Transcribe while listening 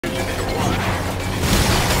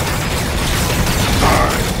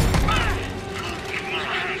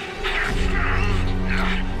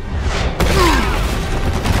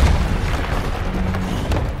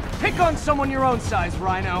on someone your own size,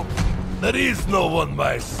 Rhino. There is no one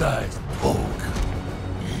my size, Poke.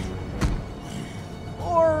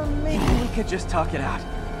 Or maybe we could just talk it out.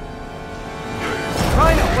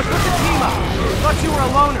 Rhino, what's with the team up? Thought you were a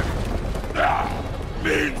loner.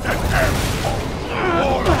 Means and ends!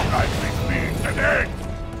 More unlikely means and ends!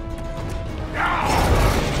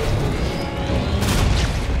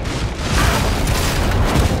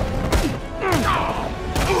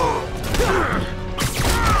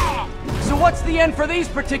 So what's the end for these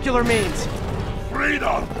particular means?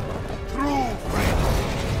 Freedom! True freedom!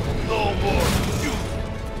 No more youth!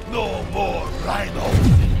 No more rhino!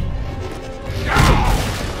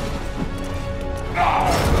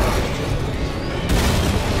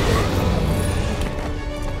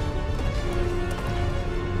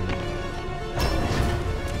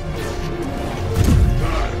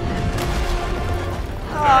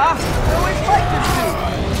 I always liked this dude.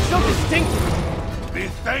 So distinctive. Be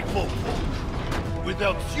thankful, Poke.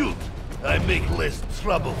 Without youth, I make less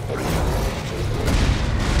trouble for you.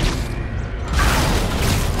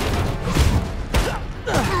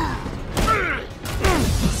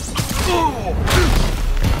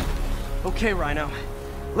 Okay, Rhino.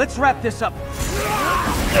 Let's wrap this up.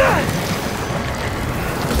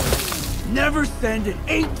 Never send an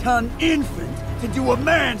 8-ton infant to do a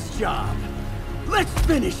man's job. Let's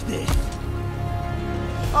finish this.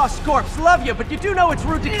 Oh, Scorps, love you, but you do know it's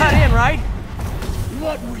rude to cut in, right?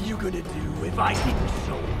 What were you gonna do if I didn't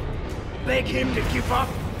show him? Beg him to give up?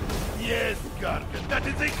 Yes, Gargan, that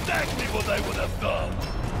is exactly what I would have done.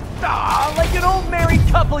 Ah, like an old married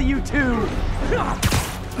couple, you two.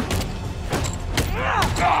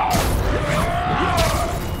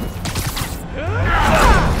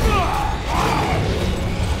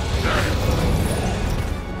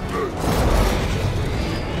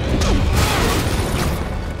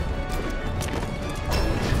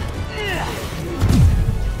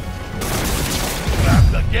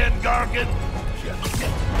 Again, Gargan?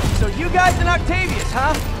 So you guys in Octavius,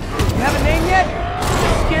 huh? You have a name yet?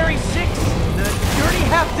 The Scary Six? The Dirty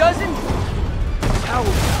Half Dozen? How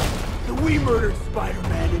about that we murdered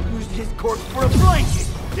Spider-Man and used his corpse for a blanket?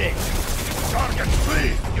 Dick. Gargan,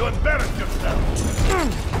 please! You embarrassed yourself!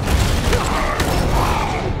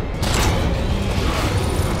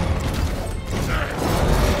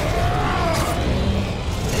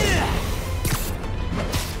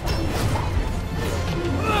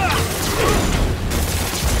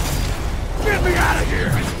 Get me out of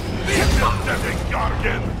here! Leave this setting,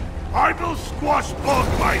 Gargan! I will squash both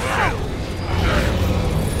myself!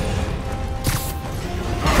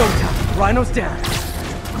 Go down. Rhino's down.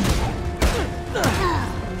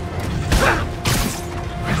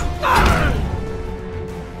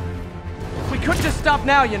 We could just stop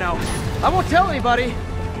now, you know. I won't tell anybody.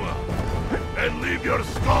 And leave your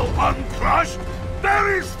skull uncrushed?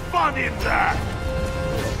 There is fun in that!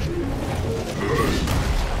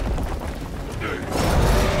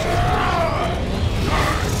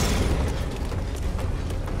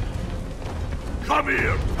 Come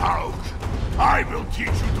here, Poke! I will teach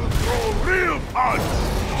you to throw real punch!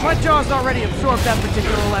 My jaw's already absorbed that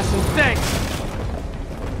particular lesson. Thanks.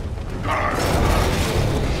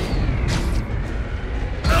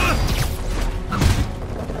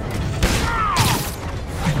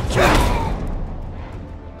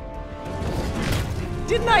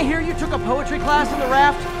 Didn't I hear you took a poetry class in the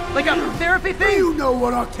raft? Like a therapy thing? You know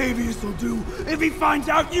what Octavius will do if he finds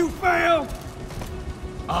out you failed?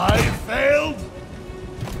 I failed?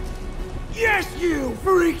 Yes, you,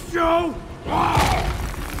 freak show!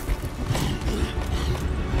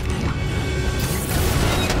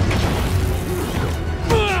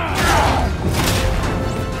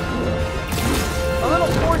 A little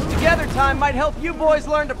forged together time might help you boys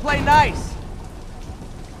learn to play nice.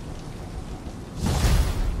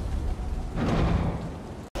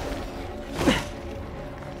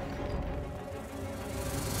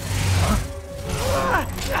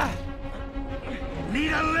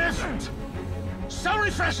 Need a lift? So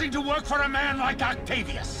refreshing to work for a man like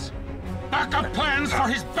Octavius. Backup plans for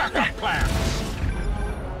his backup plans.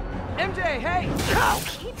 MJ, hey!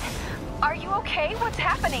 Pete, are you okay? What's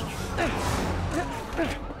happening?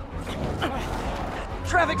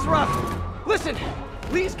 Traffic's rough. Listen,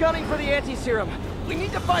 Lee's gunning for the anti-serum. We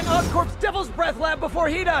need to find Oscorp's Devil's Breath lab before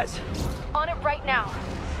he does. On it right now.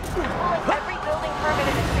 Pulling every building permit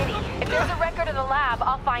in the city. If there's a record of the lab,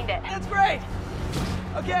 I'll find it. That's great.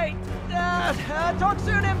 Okay, talk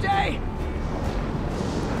soon, MJ.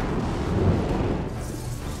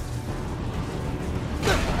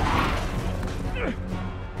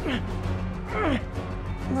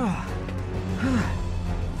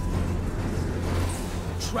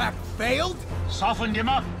 Trapped softened him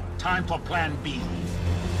up. Time for plan B.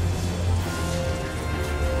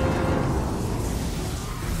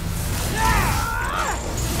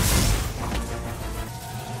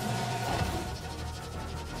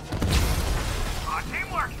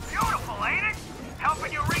 Teamwork's beautiful, ain't it?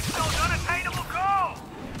 Helping you reach those unattainable goals.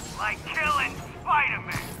 Like killing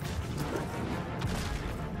Spider-Man.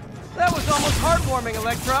 That was almost heartwarming,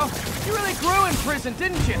 Electro. You really grew in prison,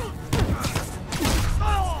 didn't you?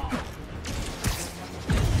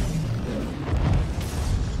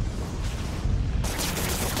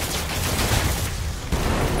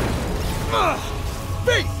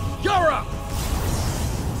 Pete, you're up!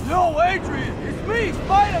 No, Adrian, it's me,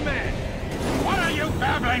 Spider-Man! What are you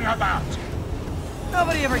babbling about?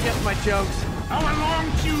 Nobody ever gets my jokes. Our long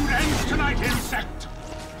feud ends tonight, insect.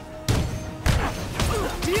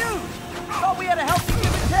 Dude! Thought we had a healthy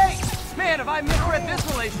give and take! Man, have I misread this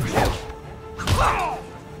relationship!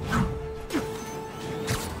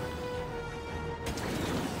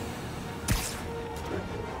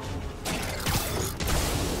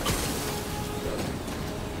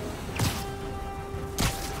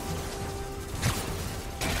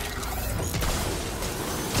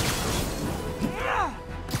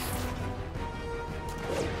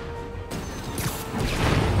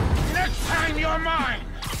 Next time you're mine.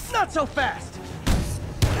 Not so fast!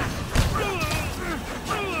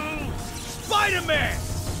 Spider-Man!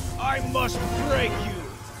 I must break you!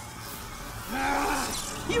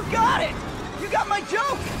 You got it! You got my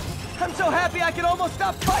joke! I'm so happy I can almost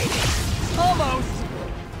stop fighting! Almost!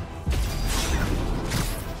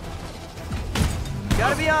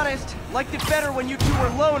 Gotta be honest, liked it better when you two were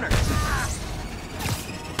loners.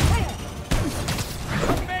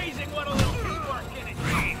 Amazing what a little teamwork can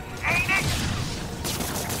achieve, ain't it?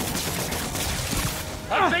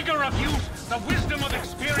 The vigor of youth, the wisdom of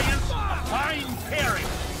experience, a fine pairing.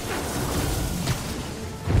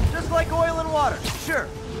 Just like oil and water, sure.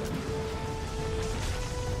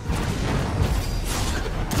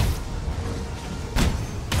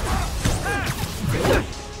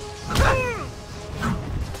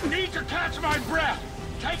 Need to catch my breath.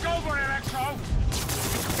 Take over, Electro.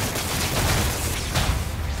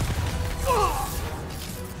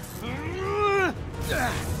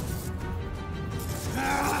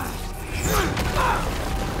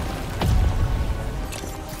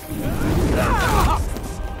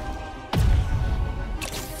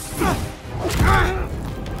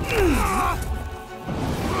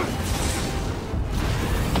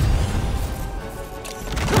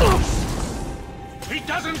 He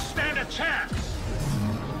doesn't stand a chance.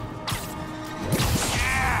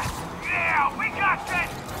 Yeah, we got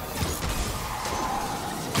this!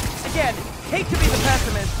 Again, hate to be the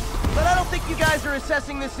pessimist, but I don't think you guys are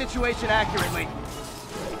assessing this situation accurately.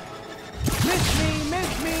 Miss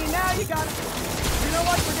me, now you got it. You know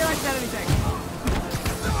what? Forget I said anything.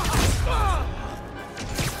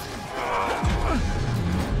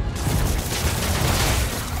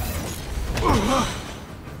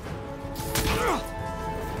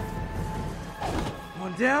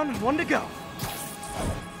 One down, one to go.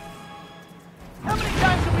 How many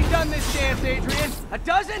times have we done this dance, Adrian? A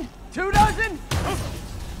dozen? 2 dozen?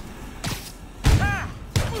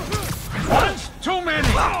 Once too many.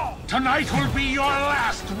 Tonight will be your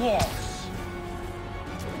last waltz.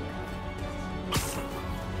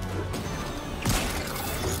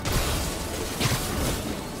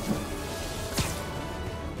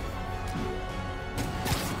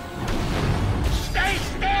 Stay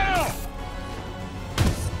still!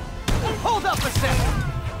 Hold up a second!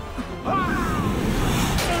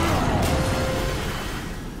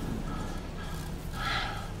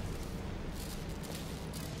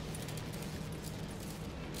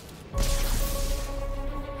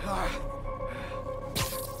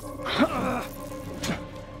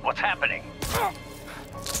 What's happening?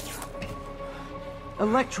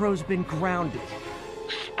 Electro's been grounded.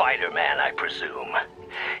 Spider-Man, I presume.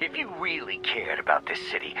 If you really cared about this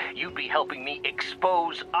city, you'd be helping me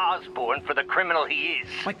expose Osborn for the criminal he is.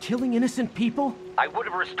 By killing innocent people? I would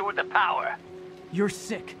have restored the power. You're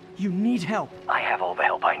sick. You need help. I have all the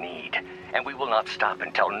help I need, and we will not stop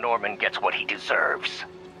until Norman gets what he deserves.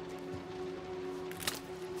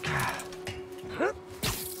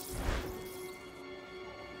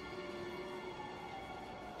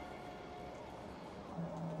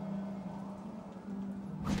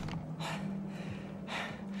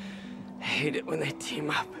 Hate it when they team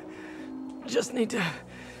up. Just need to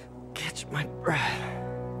catch my breath.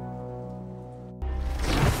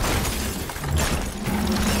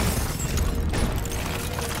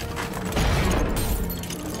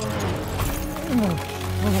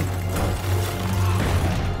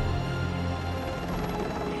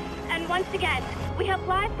 once again, we have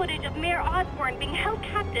live footage of Mayor Osborn being held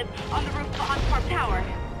captive on the roof of Oscorp Tower.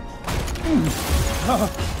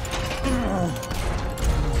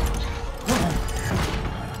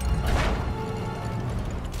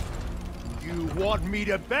 You want me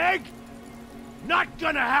to beg? Not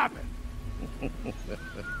gonna happen!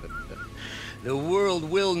 The world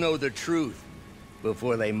will know the truth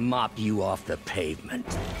before they mop you off the pavement.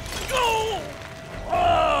 Go!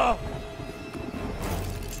 Oh!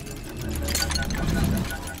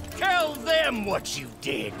 Tell them what you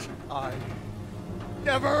did. I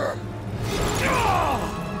never...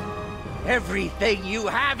 Everything you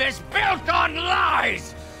have is built on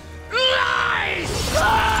lies! Lies!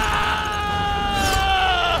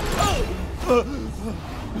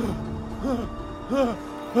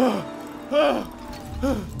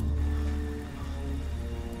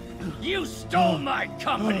 You stole my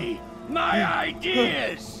company, my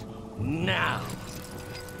ideas! Now,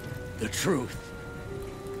 the truth.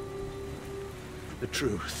 The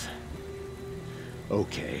truth.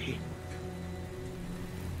 Okay.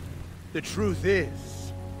 The truth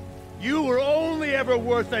is, you were only ever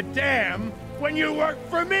worth a damn when you worked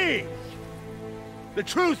for me! The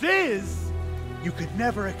truth is, you could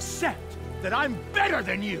never accept that I'm better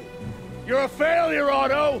than you! You're a failure,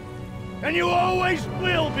 Otto! And you always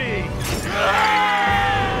will be!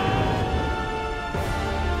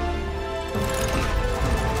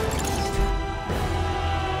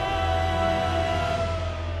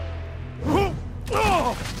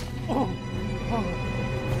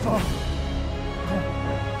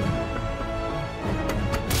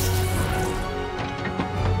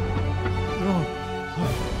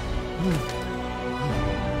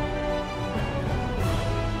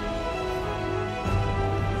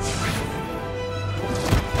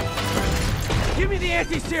 Give me the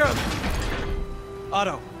anti-serum!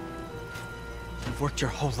 Otto, you've worked your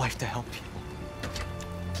whole life to help people.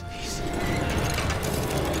 Please.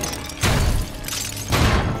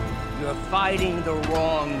 You're fighting the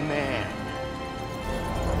wrong man.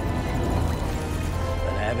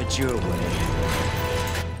 But have it your way.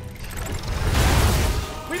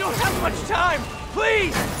 We don't have much time!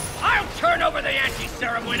 Please! I'll turn over the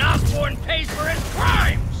anti-serum when Osborn pays for his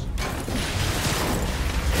crimes!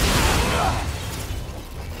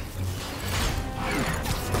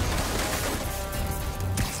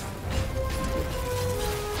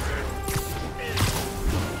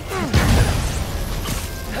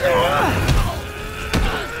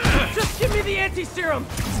 Just give me the anti-serum!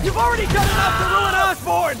 You've already done enough to ruin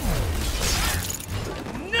Osborn!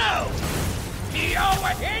 No!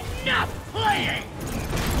 You're enough playing!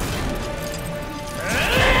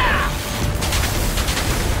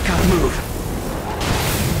 Gotta move.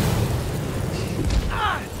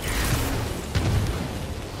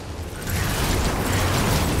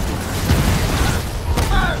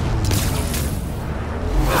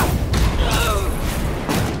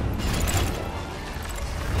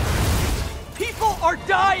 People are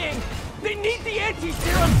dying! They need the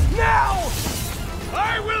anti-serum now!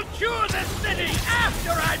 I will cure the city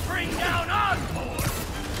after I bring down Osborn!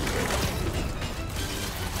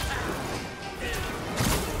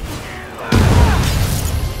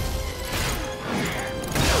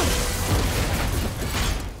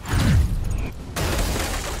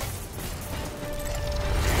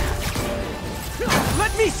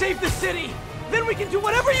 Let me save the city! Then we can do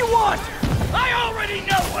whatever you want! I already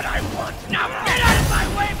know what I want! Now get out of my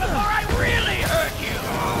way before I really hurt you!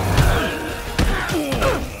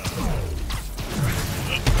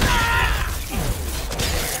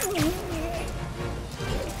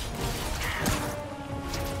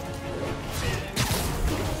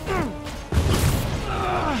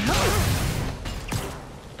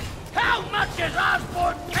 How much is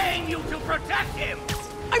Osborn paying you to protect him?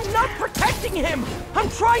 I'm not protecting him! I'm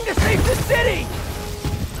trying to save the city!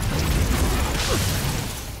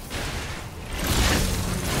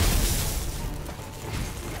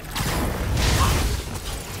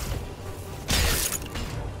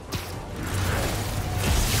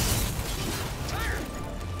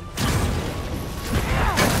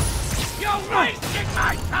 You're wasting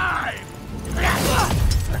my time!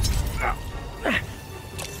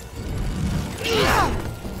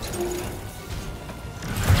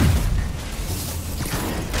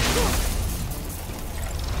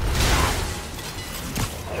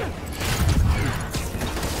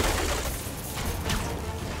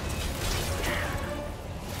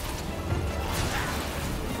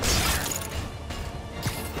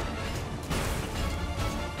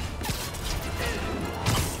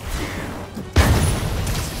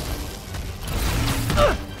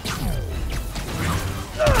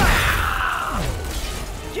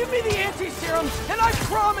 me the anti-serum, and I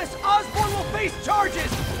promise Osborn will face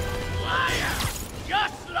charges! Liar!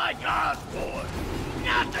 Just like Osborn!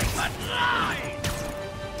 Nothing but lies!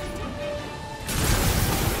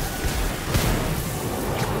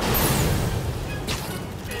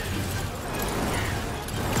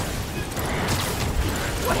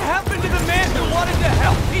 What happened to the man who wanted to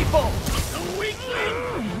help people? The weakling!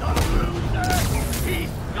 The loser! He's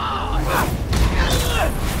gone!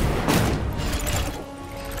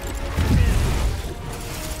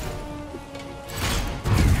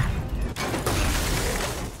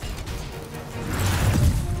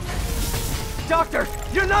 Doctor,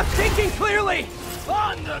 you're not thinking clearly!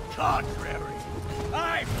 On the contrary,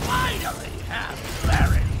 I finally have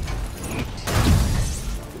clarity.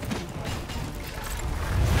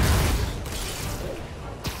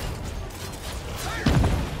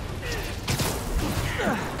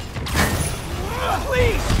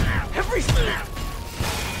 Please! Every...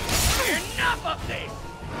 Enough of this!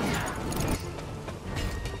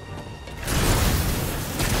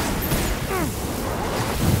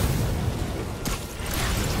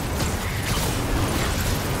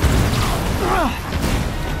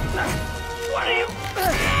 What are you...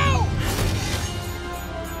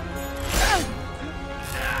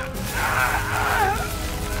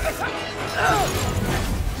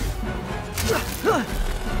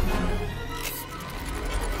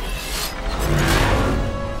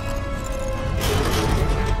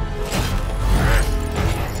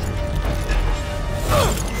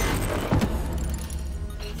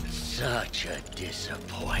 Such a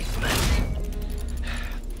disappointment.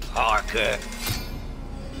 Parker.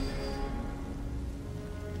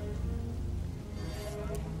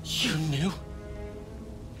 You knew?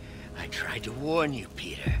 I tried to warn you,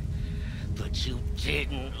 Peter, but you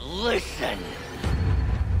didn't listen.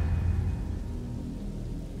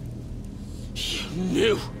 You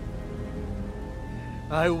knew?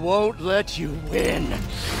 I won't let you win.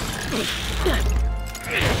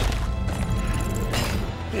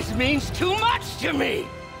 This means too much to me!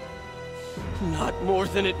 Not more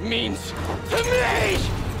than it means to me!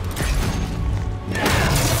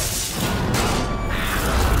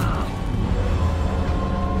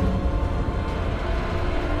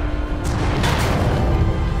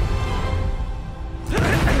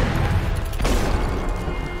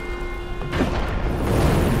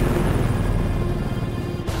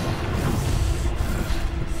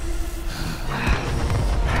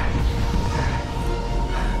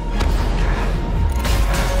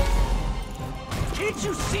 Can't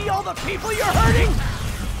you see all the people you're hurting?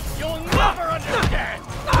 You'll never understand!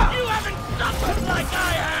 You haven't suffered like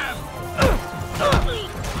I have!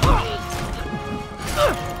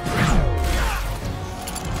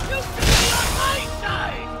 You should be on my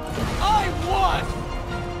side! I won!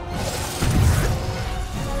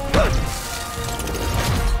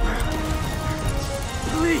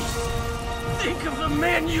 Please, think of the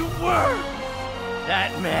man you were!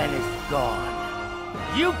 That man is gone.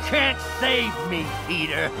 You can't save me,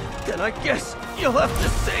 Peter. Then I guess you'll have to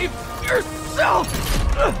save yourself!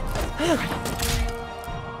 You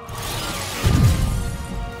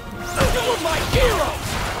were my hero!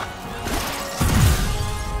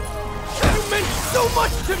 You meant so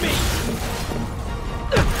much to me!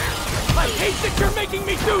 I hate that you're making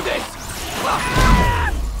me do this!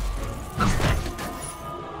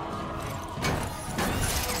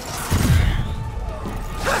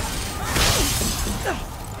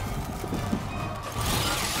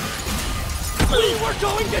 We were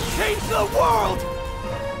going to change the world!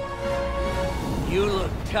 You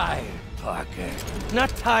look tired, Parker. Not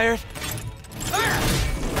tired.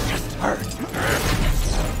 Just hurt.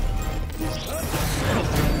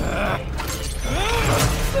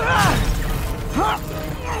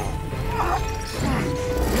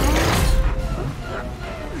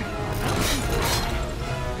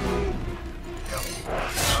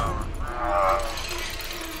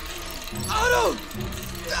 Otto!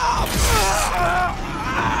 Stop!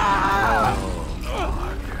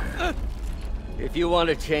 If you want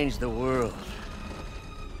to change the world,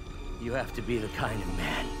 you have to be the kind of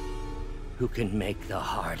man who can make the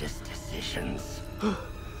hardest decisions.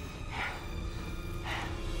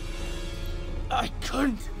 I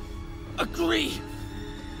couldn't agree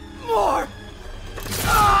more!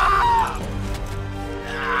 No!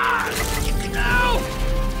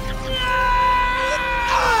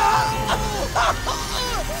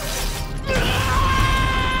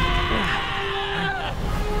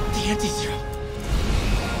 The anti-serum.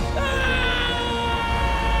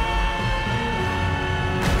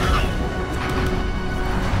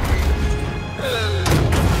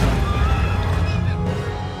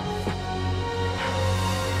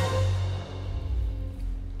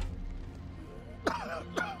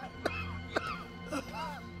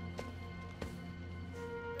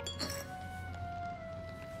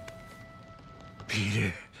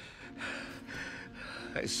 Peter,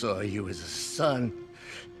 I saw you as a son.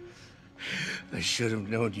 I should have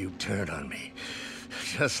known you'd turn on me,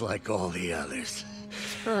 just like all the others.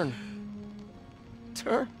 Turn.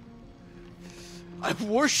 I've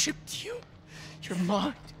worshipped you. Your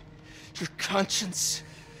mind, your conscience,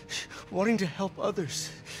 wanting to help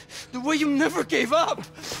others. The way you never gave up.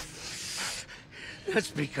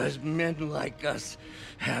 That's because men like us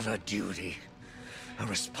have a duty, a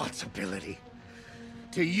responsibility,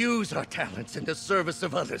 to use our talents in the service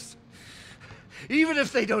of others. Even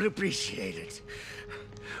if they don't appreciate it,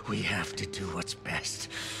 we have to do what's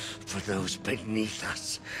best for those beneath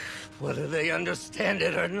us, whether they understand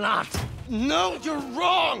it or not. No, you're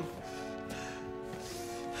wrong!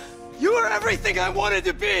 You are everything I wanted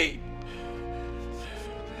to be!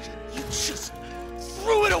 You just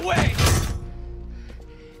threw it away!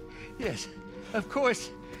 Yes, of course.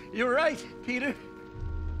 You're right, Peter.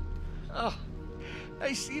 Oh,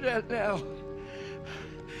 I see that now.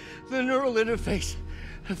 The neural interface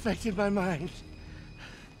affected my mind.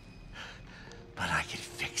 But I can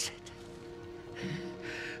fix it.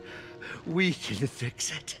 We can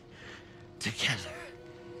fix it. Together.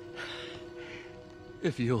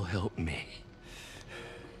 If you'll help me.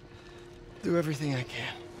 Do everything I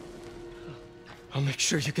can. I'll make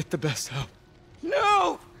sure you get the best help.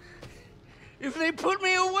 No! If they put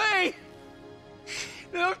me away,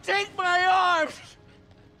 they'll take my arms!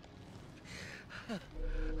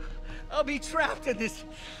 I'll be trapped in this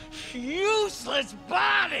useless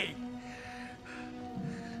body!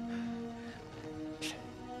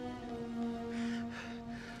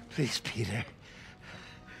 Please, Peter.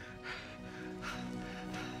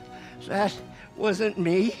 That wasn't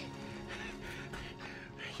me.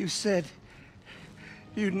 You said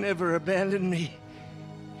you'd never abandon me.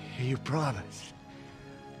 You promised.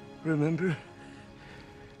 Remember?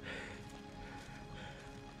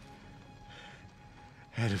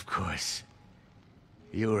 And of course,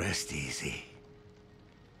 you rest easy,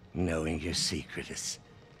 knowing your secret is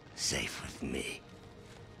safe with me.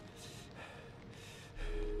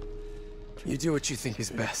 You do what you think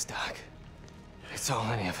is best, Doc. It's all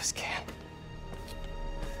any of us can.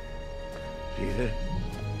 Peter?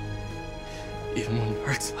 Even when it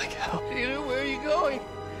hurts like hell. Peter, where are you going?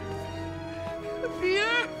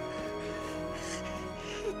 Peter?